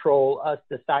can control, us,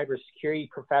 the cybersecurity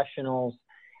professionals,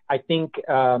 I think,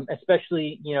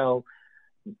 especially,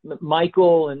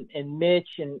 Michael and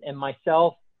Mitch and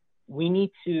myself, we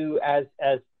need to, as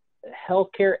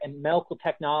healthcare and medical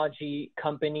technology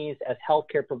companies, as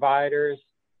healthcare providers,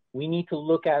 we need to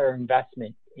look at our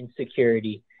investment in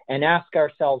security and ask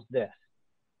ourselves this: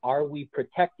 are we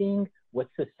protecting what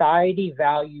society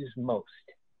values most?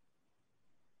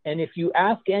 And if you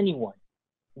ask anyone,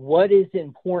 what is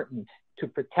important to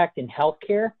protect in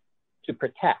healthcare, to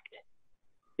protect,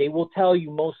 they will tell you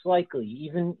most likely,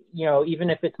 even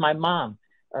if it's my mom,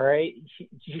 all right,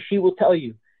 she will tell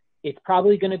you it's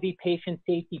probably going to be patient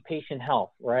safety, patient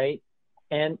health, right?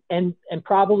 And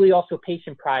probably also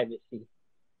patient privacy,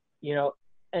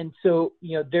 and so,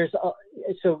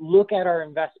 so look at our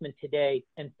investment today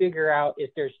and figure out if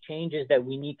there's changes that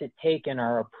we need to take in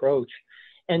our approach.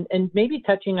 And maybe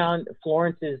touching on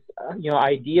Florence's,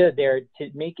 idea there to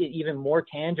make it even more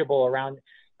tangible around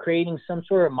creating some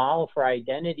sort of model for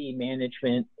identity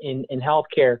management in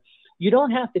healthcare. You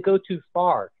don't have to go too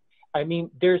far. I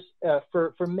mean, there's,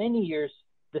 for many years,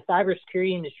 the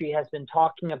cybersecurity industry has been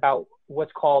talking about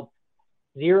what's called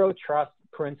zero trust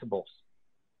principles.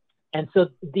 And so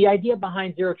the idea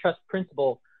behind zero trust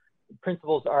principles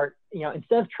are,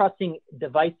 instead of trusting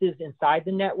devices inside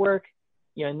the network,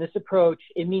 in this approach,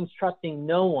 it means trusting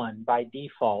no one by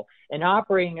default and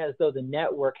operating as though the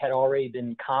network had already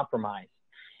been compromised.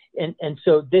 And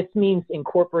so this means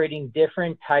incorporating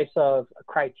different types of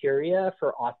criteria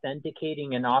for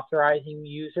authenticating and authorizing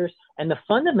users. And the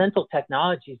fundamental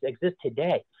technologies exist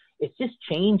today. It's just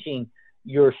changing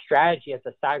your strategy as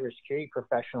a cybersecurity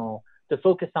professional to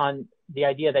focus on the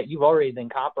idea that you've already been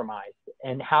compromised.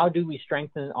 And how do we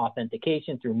strengthen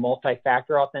authentication through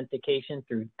multi-factor authentication,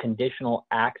 through conditional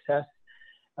access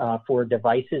for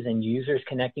devices and users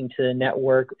connecting to the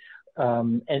network?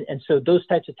 And so those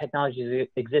types of technologies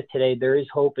exist today. There is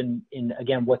hope in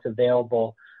again, what's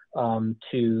available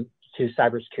to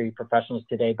cybersecurity professionals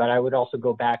today. But I would also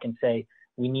go back and say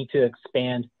we need to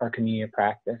expand our community of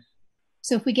practice.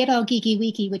 So if we get all geeky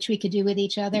weeky, which we could do with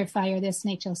each other, fire this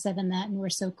and HL7 that, and we're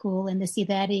so cool, and this,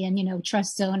 that, and,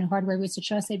 trust zone and hardware roots of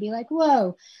trust, I'd be like,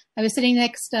 whoa. I was sitting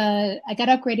next, I got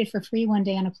upgraded for free one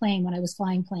day on a plane when I was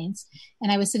flying planes.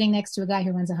 And I was sitting next to a guy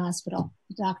who runs a hospital,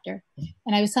 a doctor.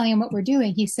 And I was telling him what we're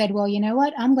doing. He said, well, you know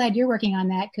what? I'm glad you're working on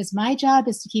that because my job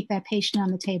is to keep that patient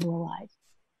on the table alive.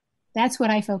 That's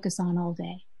what I focus on all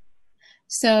day.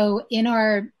 So in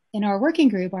our working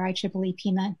group, our IEEE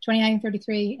PIMA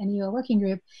 2933 and UO working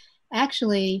group,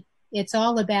 actually, it's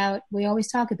all about, we always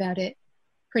talk about it,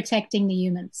 protecting the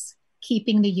humans.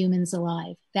 keeping the humans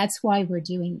alive. That's why we're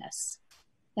doing this.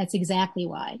 That's exactly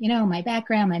why. My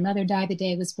background, my mother died the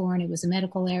day I was born. It was a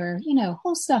medical error,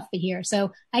 whole stuff here.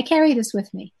 So I carry this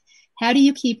with me. How do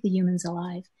you keep the humans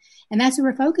alive? And that's what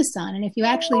we're focused on. And if you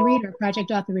actually read our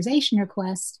project authorization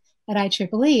request at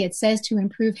IEEE, it says to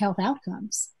improve health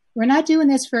outcomes. We're not doing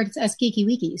this for us geeky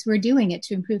weekies. We're doing it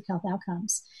to improve health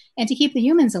outcomes and to keep the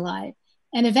humans alive.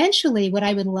 And eventually, what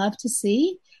I would love to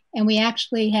see, and we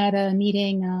actually had a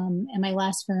meeting at my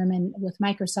last firm and with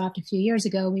Microsoft a few years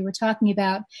ago, we were talking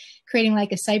about creating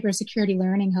like a cybersecurity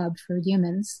learning hub for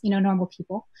humans, normal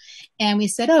people. And we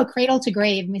said, oh, cradle to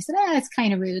grave. And we said, that's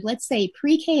kind of rude. Let's say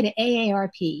pre-K to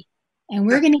AARP. And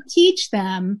we're going to teach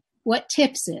them what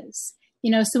TIPS is.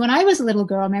 So when I was a little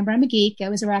girl, remember, I'm a geek. I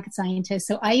was a rocket scientist.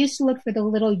 So I used to look for the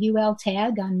little UL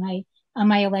tag on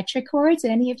my electric cords.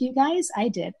 Any of you guys? I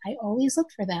did. I always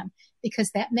looked for them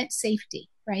because that meant safety,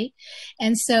 right?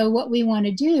 And so what we want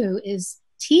to do is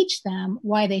teach them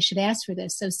why they should ask for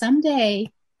this. So someday,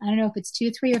 I don't know if it's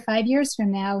 2, 3, or 5 years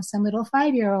from now, some little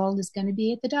 5-year-old is going to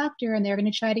be at the doctor and they're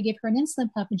going to try to give her an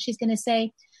insulin pump. And she's going to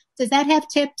say, does that have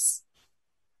TIPS?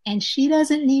 And she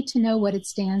doesn't need to know what it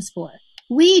stands for.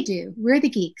 We do. We're the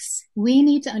geeks. We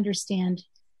need to understand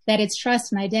that it's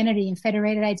trust and identity and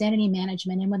federated identity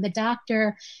management. And when the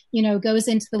doctor, goes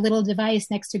into the little device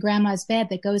next to grandma's bed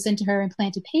that goes into her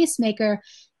implanted pacemaker,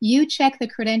 you check the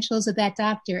credentials of that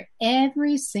doctor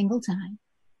every single time.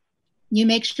 You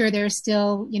make sure they're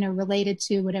still, related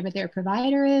to whatever their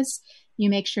provider is. You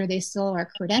make sure they still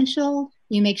are credentialed.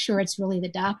 You make sure it's really the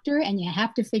doctor, and you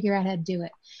have to figure out how to do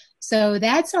it. So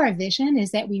that's our vision,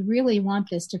 is that we really want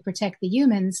this to protect the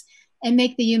humans and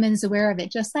make the humans aware of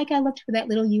it. Just like I looked for that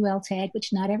little UL tag, which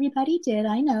not everybody did,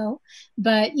 I know.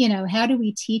 But, how do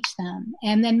we teach them?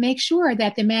 And then make sure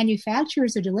that the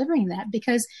manufacturers are delivering that,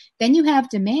 because then you have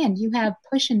demand, you have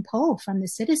push and pull from the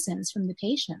citizens, from the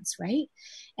patients, right?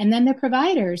 And then the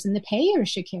providers and the payers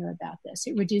should care about this.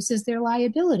 It reduces their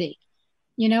liability.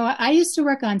 I used to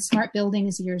work on smart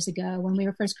buildings years ago when we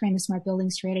were first creating the smart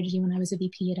building strategy when I was a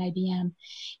VP at IBM.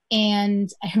 And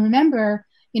I remember,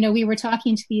 we were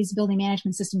talking to these building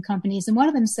management system companies, and one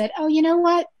of them said, oh, you know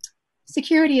what?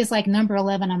 Security is like number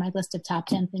 11 on my list of top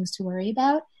 10 things to worry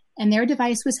about. And their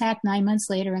device was hacked 9 months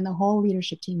later, and the whole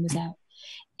leadership team was out.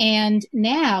 And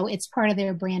now it's part of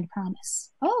their brand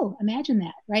promise. Oh, imagine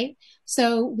that, right?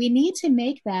 So we need to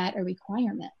make that a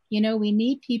requirement. We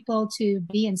need people to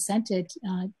be incented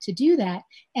to do that,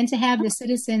 and to have the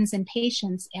citizens and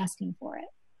patients asking for it.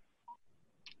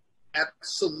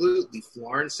 Absolutely,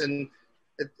 Florence. And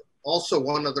also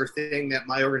one other thing that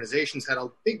my organization's had a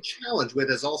big challenge with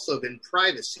has also been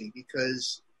privacy,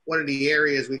 because one of the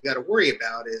areas we've got to worry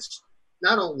about is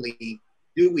not only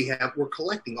we're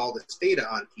collecting all this data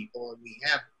on people, and we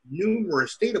have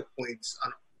numerous data points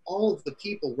on all of the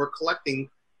people we're collecting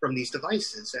from these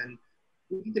devices, and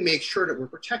we need to make sure that we're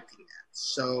protecting that.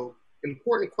 So,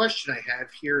 important question I have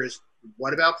here is,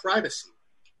 what about privacy?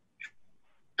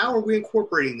 How are we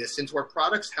incorporating this into our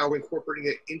products? How are we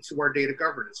incorporating it into our data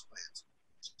governance plans?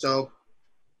 So,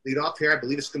 lead off here. I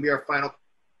believe it's going to be our final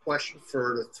question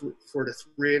for the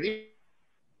three of you.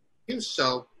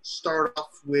 So, start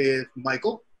off with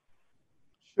Michael.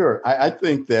 Sure. I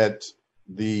think that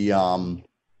the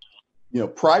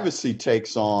privacy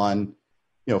takes on,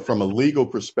 from a legal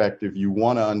perspective, you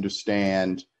want to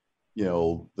understand,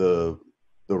 the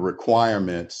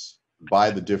requirements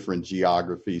by the different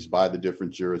geographies, by the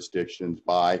different jurisdictions,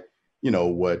 by,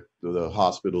 what the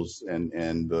hospitals and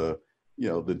the,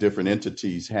 the different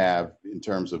entities have in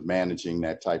terms of managing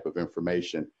that type of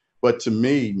information. But to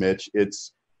me, Mitch,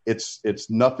 it's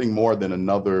nothing more than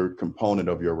another component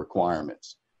of your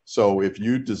requirements. So if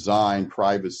you design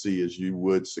privacy as you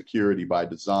would security by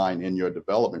design in your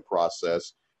development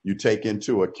process, you take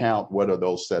into account what are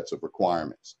those sets of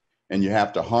requirements. And you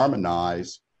have to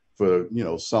harmonize for,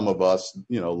 some of us,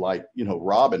 like,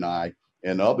 Rob and I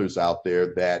and others out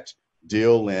there that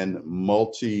deal in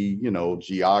multi,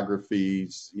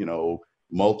 geographies,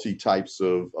 multi types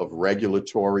of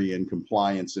regulatory and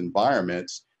compliance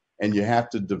environments. And you have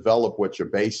to develop what your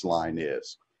baseline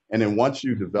is. And then once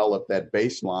you develop that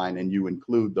baseline and you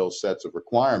include those sets of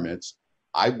requirements,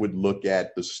 I would look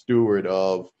at the steward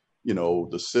of, the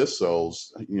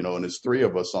CISOs, and there's 3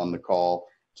 of us on the call,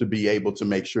 to be able to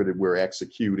make sure that we're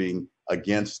executing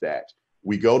against that.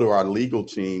 We go to our legal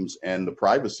teams and the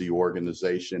privacy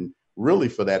organization really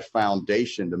for that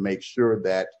foundation to make sure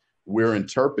that we're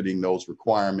interpreting those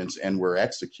requirements and we're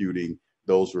executing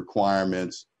those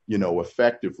requirements,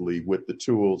 effectively with the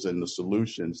tools and the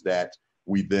solutions that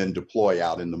we then deploy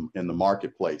out in the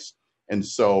marketplace. And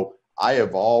so I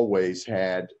have always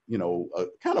had, a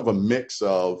kind of a mix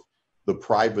of the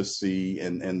privacy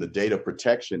and the data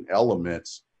protection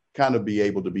elements kind of be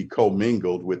able to be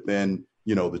commingled within,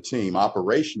 the team.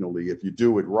 Operationally, if you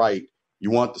do it right, you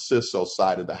want the CISO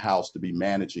side of the house to be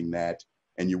managing that,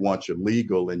 and you want your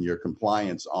legal and your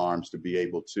compliance arms to be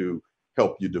able to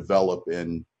help you develop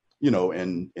and,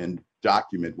 and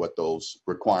document what those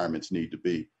requirements need to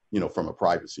be, from a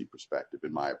privacy perspective,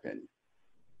 in my opinion.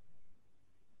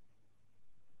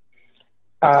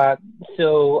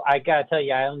 So I gotta tell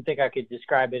you, I don't think I could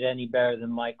describe it any better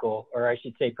than Michael, or I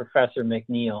should say Professor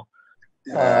McNeil.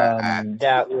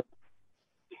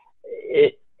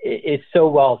 It's so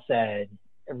well said.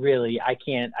 Really, I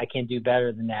can't do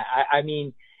better than that. I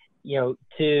mean,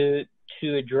 to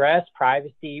address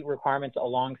privacy requirements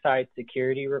alongside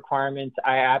security requirements,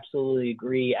 I absolutely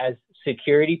agree. As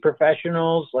security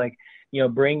professionals,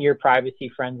 bring your privacy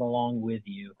friends along with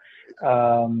you.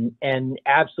 And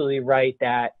absolutely right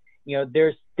that,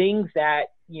 there's things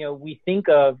that, we think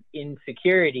of in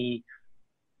security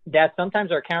that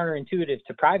sometimes are counterintuitive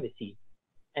to privacy.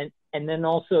 And then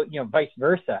also, vice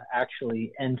versa,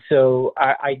 actually. And so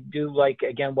I do like,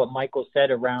 again, what Michael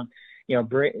said around,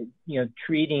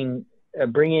 bringing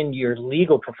your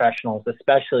legal professionals,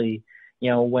 especially,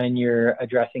 when you're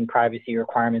addressing privacy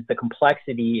requirements. The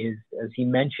complexity is, as he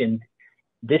mentioned,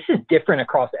 this is different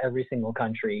across every single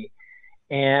country.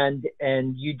 And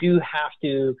you do have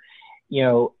to,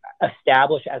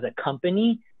 establish as a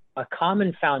company a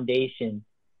common foundation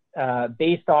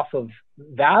based off of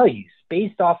values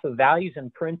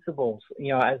and principles.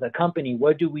 As a company,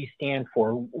 what do we stand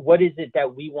for? What is it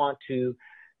that we want to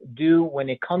do when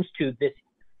it comes to this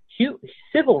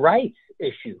civil rights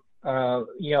issue,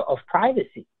 of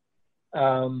privacy?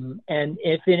 And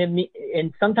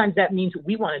sometimes that means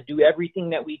we want to do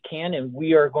everything that we can, and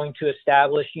we are going to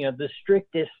establish, the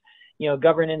strictest,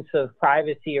 governance of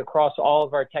privacy across all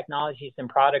of our technologies and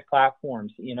product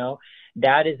platforms.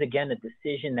 That is, again, a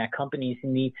decision that companies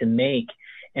need to make.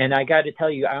 And I got to tell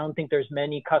you, I don't think there's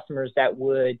many customers that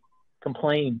would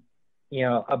complain,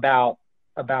 about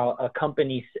a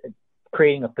company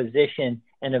creating a position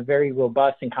and a very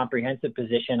robust and comprehensive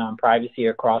position on privacy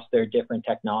across their different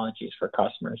technologies for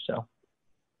customers. So,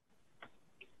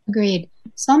 agreed.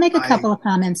 So I'll make a couple of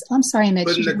comments. I'm sorry, Mitch.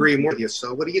 Couldn't agree more with you.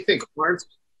 So what do you think, Lawrence?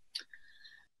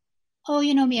 Oh,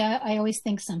 you know me, I always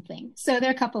think something. So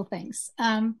there are a couple of things.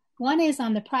 One is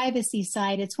on the privacy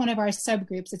side, it's one of our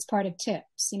subgroups. It's part of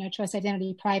TIPS, trust,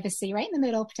 identity, privacy, right in the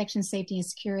middle, protection, safety, and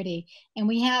security. And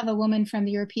we have a woman from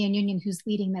the European Union who's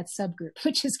leading that subgroup,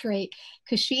 which is great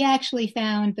because she actually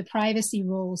found the privacy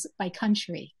rules by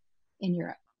country in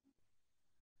Europe.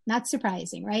 Not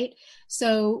surprising, right?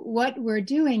 So what we're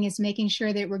doing is making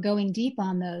sure that we're going deep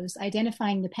on those,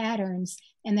 identifying the patterns,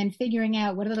 and then figuring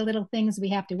out what are the little things we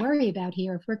have to worry about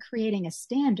here if we're creating a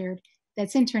standard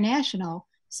that's international.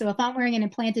 So if I'm wearing an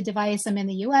implanted device, I'm in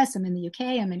the US, I'm in the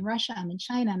UK, I'm in Russia, I'm in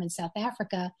China, I'm in South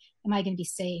Africa, am I going to be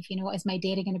safe? Is my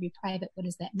data going to be private? What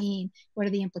does that mean? What are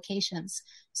the implications?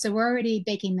 So we're already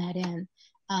baking that in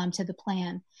to the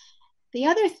plan. The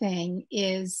other thing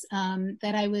is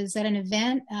that I was at an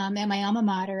event at my alma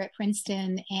mater at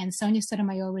Princeton, and Sonia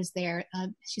Sotomayor was there.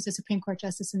 She's a Supreme Court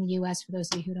justice in the U.S., for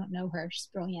those of you who don't know her. She's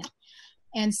brilliant.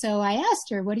 And so I asked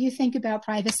her, what do you think about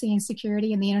privacy and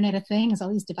security and the Internet of Things,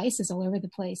 all these devices all over the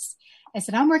place? I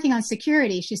said, I'm working on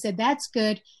security. She said, that's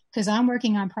good because I'm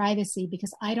working on privacy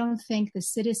because I don't think the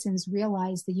citizens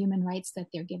realize the human rights that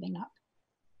they're giving up.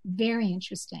 Very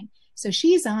interesting. So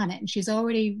she's on it, and she's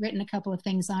already written a couple of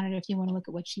things on it if you want to look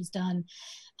at what she's done.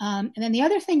 And then the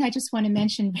other thing I just want to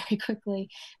mention very quickly,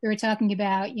 we were talking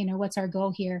about, what's our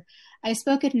goal here? I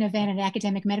spoke at an event at an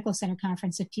academic medical center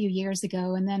conference a few years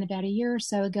ago, and then about a year or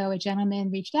so ago, a gentleman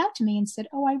reached out to me and said,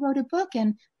 oh, I wrote a book,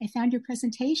 and I found your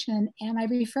presentation, and I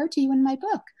referred to you in my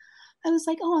book. I was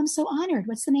like, oh, I'm so honored.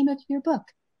 What's the name of your book?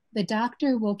 The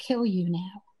Doctor Will Kill You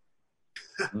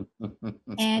Now.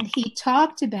 And he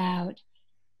talked about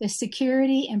the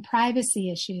security and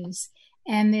privacy issues.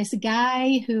 And this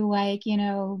guy who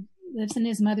lives in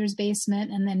his mother's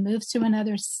basement and then moves to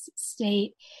another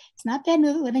state. It's not bad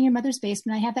living in your mother's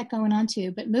basement. I have that going on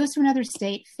too, but moves to another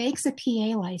state, fakes a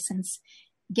PA license,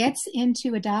 gets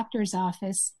into a doctor's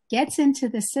office, gets into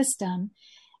the system,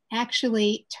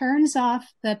 actually turns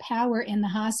off the power in the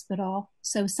hospital.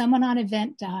 So someone on a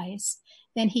vent dies.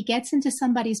 Then he gets into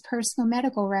somebody's personal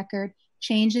medical record,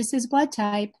 changes his blood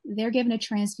type, they're given a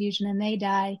transfusion and they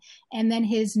die. And then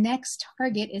his next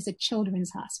target is a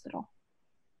children's hospital.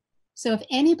 So if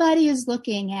anybody is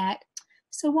looking at,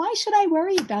 so why should I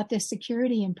worry about this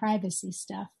security and privacy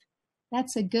stuff?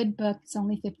 That's a good book. It's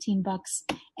only $15.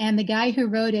 And the guy who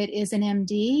wrote it is an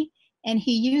MD, and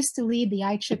he used to lead the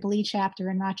IEEE chapter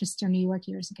in Rochester, New York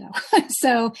years ago.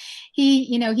 So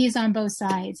he's on both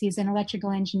sides. He's an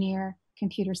electrical engineer,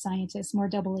 computer scientist, more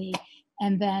double E.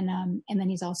 And then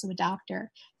he's also a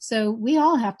doctor. So we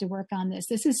all have to work on this.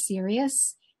 This is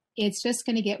serious. It's just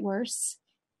going to get worse.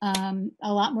 A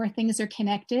lot more things are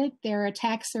connected. There are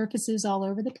attack surfaces all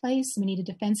over the place. We need a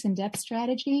defense in depth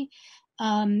strategy.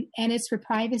 And it's for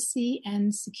privacy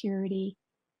and security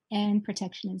and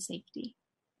protection and safety.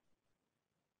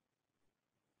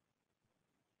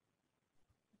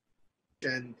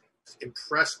 And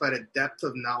impressed by the depth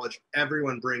of knowledge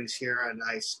everyone brings here, and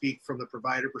I speak from the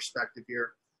provider perspective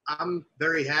here. I'm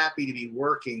very happy to be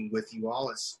working with you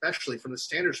all, especially from the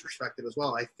standards perspective as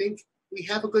well. I think we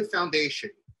have a good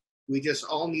foundation. We just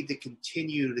all need to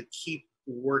continue to keep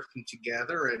working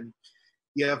together, and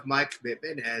you have my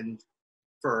commitment, and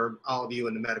for all of you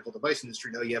in the medical device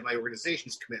industry know you have my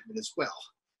organization's commitment as well.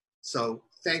 So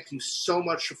thank you so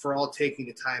much for all taking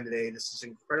the time today. This is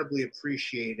incredibly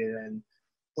appreciated, and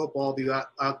hope all of you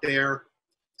out there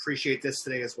appreciate this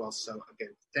today as well. So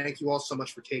again, thank you all so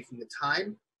much for taking the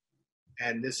time.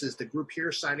 And this is the group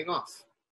here signing off.